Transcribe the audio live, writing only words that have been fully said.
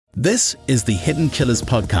This is the Hidden Killers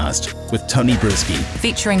podcast with Tony Brueski.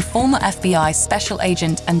 Featuring former FBI Special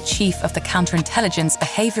Agent and Chief of the Counterintelligence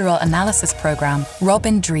Behavioral Analysis Program,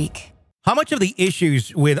 Dreeke. How much of the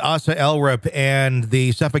issues with Asa Elrup and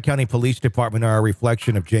the Suffolk County Police Department are a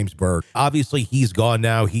reflection of James Burke? Obviously, he's gone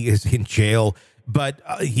now. He is in jail, but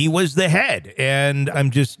he was the head. And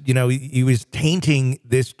I'm just, he was tainting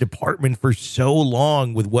this department for so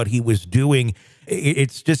long with what he was doing.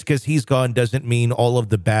 It's just because he's gone doesn't mean all of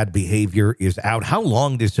the bad behavior is out. How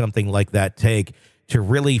long does something like that take to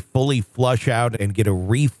really fully flush out and get a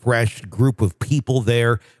refreshed group of people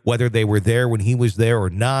there, whether they were there when he was there or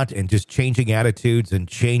not, and just changing attitudes and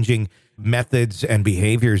changing methods and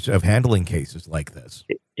behaviors of handling cases like this?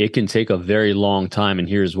 It can take a very long time, and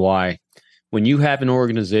here's why. When you have an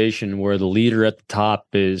organization where the leader at the top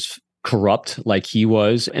is corrupt like he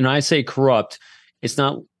was, and I say corrupt, it's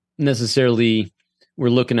not necessarily we're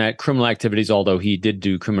looking at criminal activities, although he did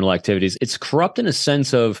do criminal activities. It's corrupt in a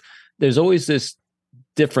sense of there's always this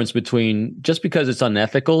difference between just because it's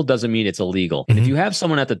unethical doesn't mean it's illegal. And if you have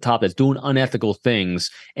someone at the top that's doing unethical things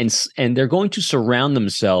and they're going to surround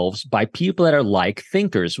themselves by people that are like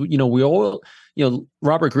thinkers, we all,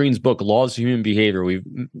 Robert Greene's book, Laws of Human Behavior, we've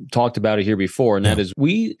talked about it here before. And that is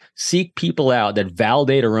we seek people out that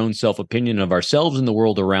validate our own self-opinion of ourselves and the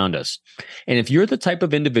world around us. And if you're the type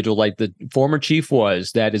of individual like the former chief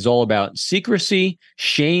was, that is all about secrecy,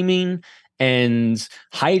 shaming, and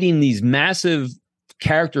hiding these massive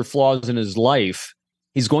character flaws in his life,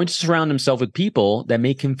 he's going to surround himself with people that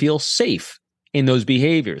make him feel safe in those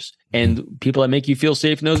behaviors. And people that make you feel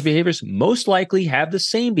safe in those behaviors most likely have the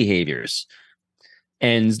same behaviors.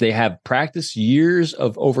 And they have practiced years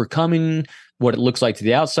of overcoming what it looks like to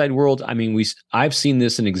the outside world. I mean, I've seen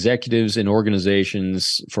this in executives and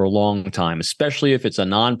organizations for a long time, especially if it's a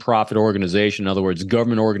nonprofit organization. In other words,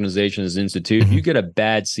 government organization is institute. You get a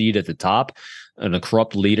bad seat at the top and a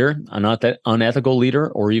corrupt leader, an unethical leader,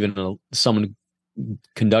 or even someone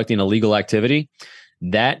conducting illegal activity,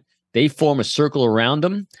 that they form a circle around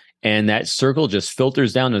them, and that circle just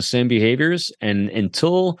filters down the same behaviors. And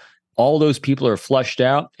until all those people are flushed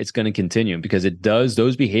out, it's going to continue because it does.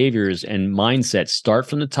 Those behaviors and mindsets start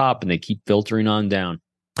from the top and they keep filtering on down.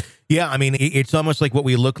 Yeah, I mean, it's almost like what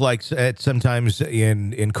we look like sometimes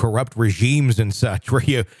in corrupt regimes and such, where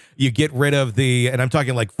you get rid of and I'm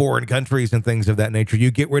talking like foreign countries and things of that nature.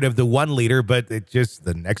 You get rid of the one leader, but it just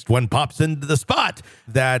the next one pops into the spot.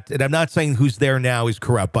 And I'm not saying who's there now is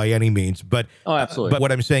corrupt by any means, but absolutely. But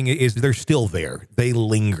what I'm saying is they're still there. They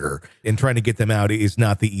linger, and trying to get them out is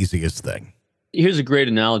not the easiest thing. Here's a great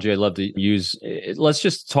analogy I'd love to use. Let's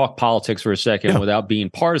just talk politics for a second without being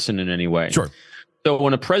partisan in any way. Sure. So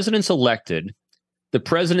when a president's elected, the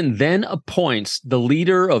president then appoints the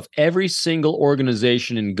leader of every single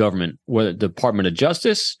organization in government, whether Department of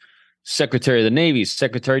Justice, Secretary of the Navy,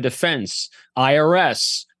 Secretary of Defense,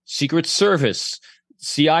 IRS, Secret Service,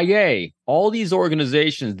 CIA. All these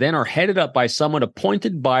organizations then are headed up by someone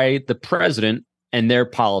appointed by the president and their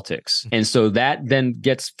politics. And so that then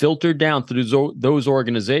gets filtered down through those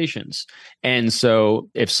organizations. And so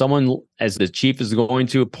if someone, as the chief, is going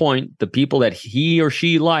to appoint the people that he or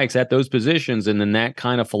she likes at those positions, and then that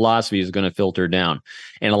kind of philosophy is going to filter down.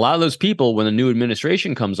 And a lot of those people, when a new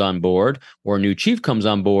administration comes on board or a new chief comes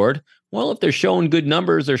on board, well, if they're showing good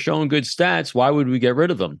numbers, they're showing good stats, why would we get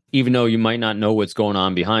rid of them? Even though you might not know what's going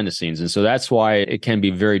on behind the scenes. And so that's why it can be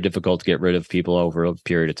very difficult to get rid of people over a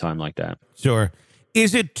period of time like that. Sure.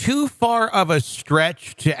 Is it too far of a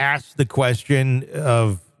stretch to ask the question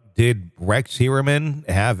of, did Rex Heuermann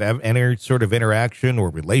have any sort of interaction or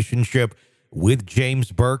relationship with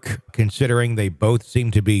James Burke, considering they both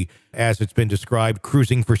seem to be, as it's been described,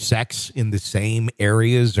 cruising for sex in the same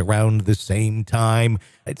areas around the same time?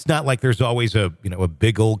 It's not like there's always a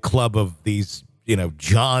big old club of these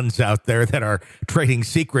Johns out there that are trading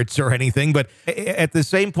secrets or anything. But at the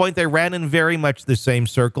same point, they ran in very much the same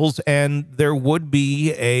circles, and there would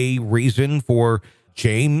be a reason for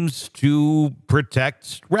James to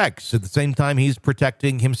protect Rex. At the same time, he's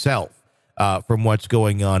protecting himself from what's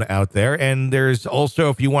going on out there. And there's also,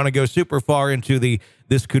 if you want to go super far into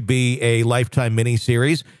this could be a Lifetime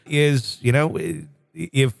miniseries, is,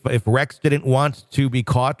 if Rex didn't want to be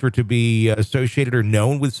caught or to be associated or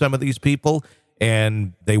known with some of these people,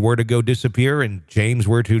 and they were to go disappear and James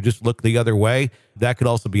were to just look the other way, that could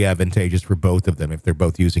also be advantageous for both of them if they're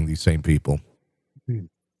both using these same people.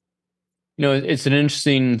 It's an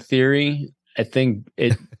interesting theory. I think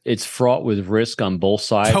it's fraught with risk on both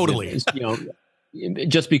sides. Totally.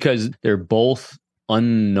 Just because they're both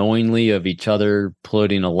unknowingly of each other,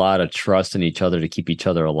 putting a lot of trust in each other to keep each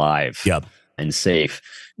other alive and safe.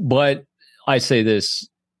 But I say this,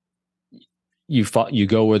 you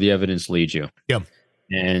go where the evidence leads you. Yeah.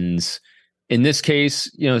 And in this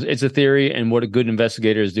case, it's a theory, and what good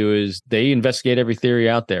investigators do is they investigate every theory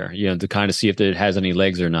out there, to kind of see if it has any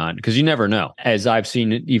legs or not, because you never know. As I've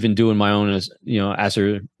seen it, even doing my own,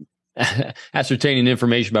 ascertaining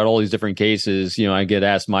information about all these different cases, I get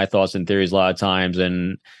asked my thoughts and theories a lot of times,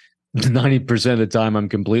 and 90% of the time I'm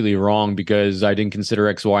completely wrong because I didn't consider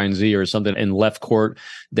X, Y, and Z or something in left court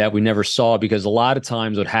that we never saw. Because a lot of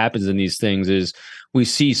times what happens in these things is we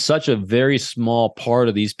see such a very small part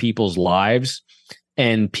of these people's lives,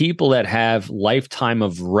 and people that have lifetime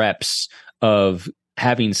of reps of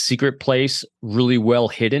having secret place really well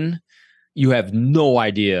hidden, you have no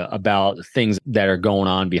idea about things that are going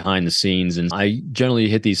on behind the scenes. And I generally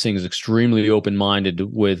hit these things extremely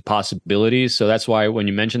open-minded with possibilities. So that's why when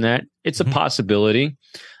you mention that, it's a possibility.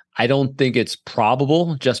 I don't think it's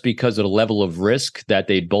probable just because of the level of risk that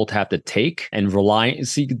they both have to take and rely.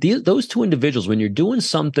 See, those two individuals, when you're doing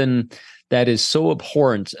something that is so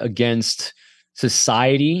abhorrent against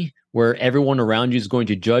society, where everyone around you is going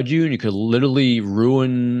to judge you, and you could literally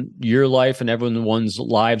ruin your life and everyone's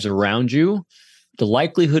lives around you, the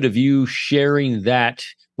likelihood of you sharing that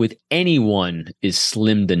with anyone is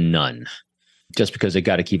slim to none, just because they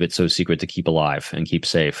got to keep it so secret to keep alive and keep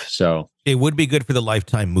safe. So it would be good for the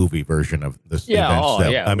Lifetime movie version of this. Yeah,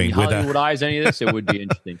 event, yeah. I mean, Hollywood eyes any of this, it would be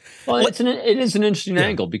interesting. Well, it is an interesting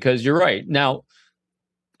angle, because you're right. Now,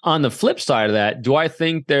 on the flip side of that, do I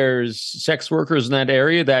think there's sex workers in that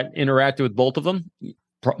area that interacted with both of them?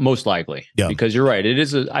 Most likely, because you're right.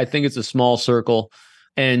 I think it's a small circle.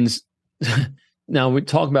 And now we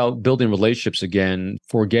talk about building relationships again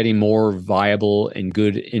for getting more viable and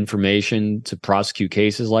good information to prosecute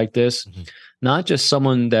cases like this. Mm-hmm. Not just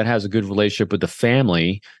someone that has a good relationship with the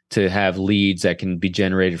family to have leads that can be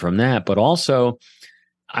generated from that, but also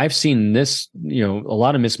I've seen this, a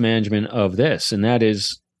lot of mismanagement of this, and that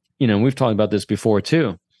is, we've talked about this before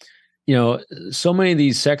too. So many of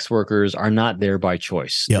these sex workers are not there by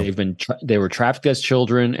choice. Yep. They were trafficked as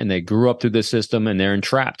children, and they grew up through the system, and they're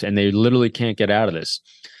entrapped, and they literally can't get out of this.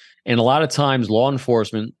 And a lot of times law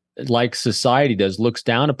enforcement, like society does, looks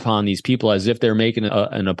down upon these people as if they're making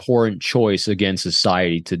an abhorrent choice against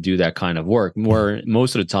society to do that kind of work, where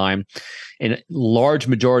most of the time, and large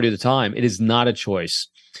majority of the time, it is not a choice.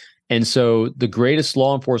 And so the greatest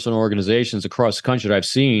law enforcement organizations across the country that I've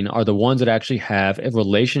seen are the ones that actually have a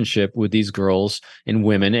relationship with these girls and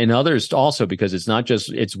women, and others also, because it's not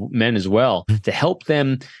just, it's men as well, to help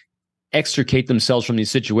them extricate themselves from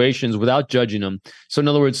these situations without judging them. So in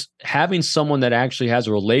other words, having someone that actually has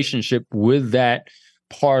a relationship with that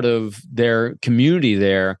part of their community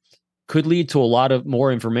there could lead to a lot of more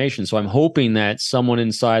information. So I'm hoping that someone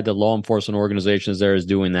inside the law enforcement organizations there is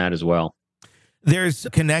doing that as well. There's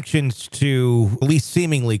connections to, at least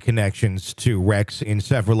seemingly connections to Rex in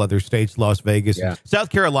several other states, Las Vegas, South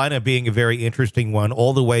Carolina being a very interesting one,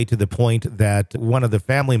 all the way to the point that one of the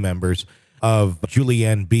family members of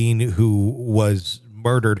Julianne Bean, who was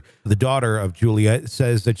murdered, the daughter of Julia,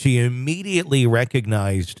 says that she immediately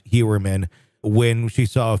recognized Heuermann when she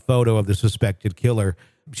saw a photo of the suspected killer.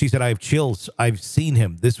 She said, I have chills. I've seen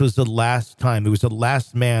him. This was the last time. It was the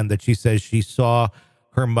last man that she says she saw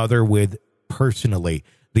her mother with personally.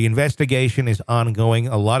 The investigation is ongoing.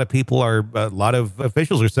 A lot of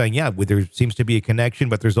officials are saying, yeah, there seems to be a connection,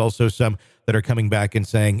 but there's also some that are coming back and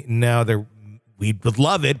saying, no, we would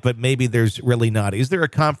love it, but maybe there's really not. Is there a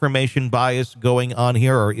confirmation bias going on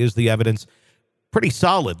here, or is the evidence pretty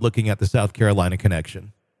solid looking at the South Carolina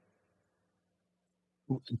connection?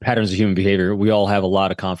 Patterns of human behavior. We all have a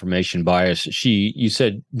lot of confirmation bias. You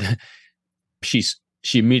said she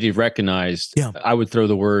immediately recognized. Yeah. I would throw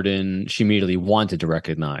the word in, she immediately wanted to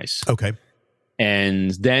recognize. Okay. And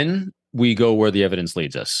then we go where the evidence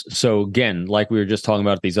leads us. So again, like we were just talking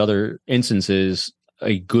about these other instances,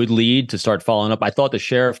 a good lead to start following up. I thought the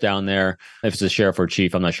sheriff down there, if it's a sheriff or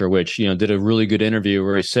chief, I'm not sure which, did a really good interview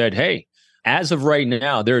where he said, hey, as of right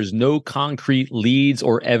now, there is no concrete leads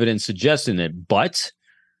or evidence suggesting it, but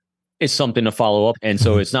it's something to follow up. And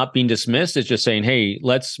so it's not being dismissed. It's just saying, hey,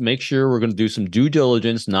 let's make sure we're going to do some due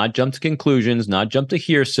diligence, not jump to conclusions, not jump to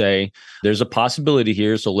hearsay. There's a possibility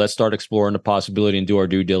here. So let's start exploring the possibility and do our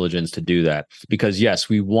due diligence to do that. Because yes,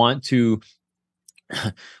 we want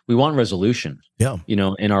resolution,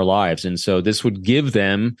 in our lives. And so this would give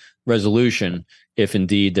them resolution if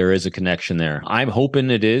indeed there is a connection there. I'm hoping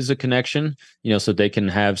it is a connection, so they can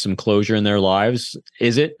have some closure in their lives.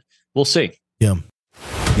 Is it? We'll see. Yeah.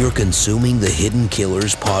 You're consuming the Hidden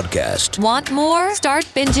Killers podcast. Want more? Start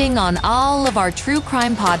binging on all of our true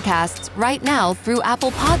crime podcasts right now through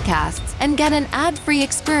Apple Podcasts and get an ad-free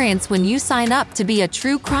experience when you sign up to be a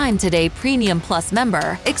True Crime Today Premium Plus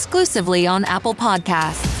member exclusively on Apple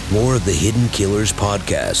Podcasts. More of the Hidden Killers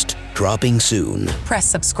podcast dropping soon. Press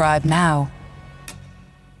subscribe now.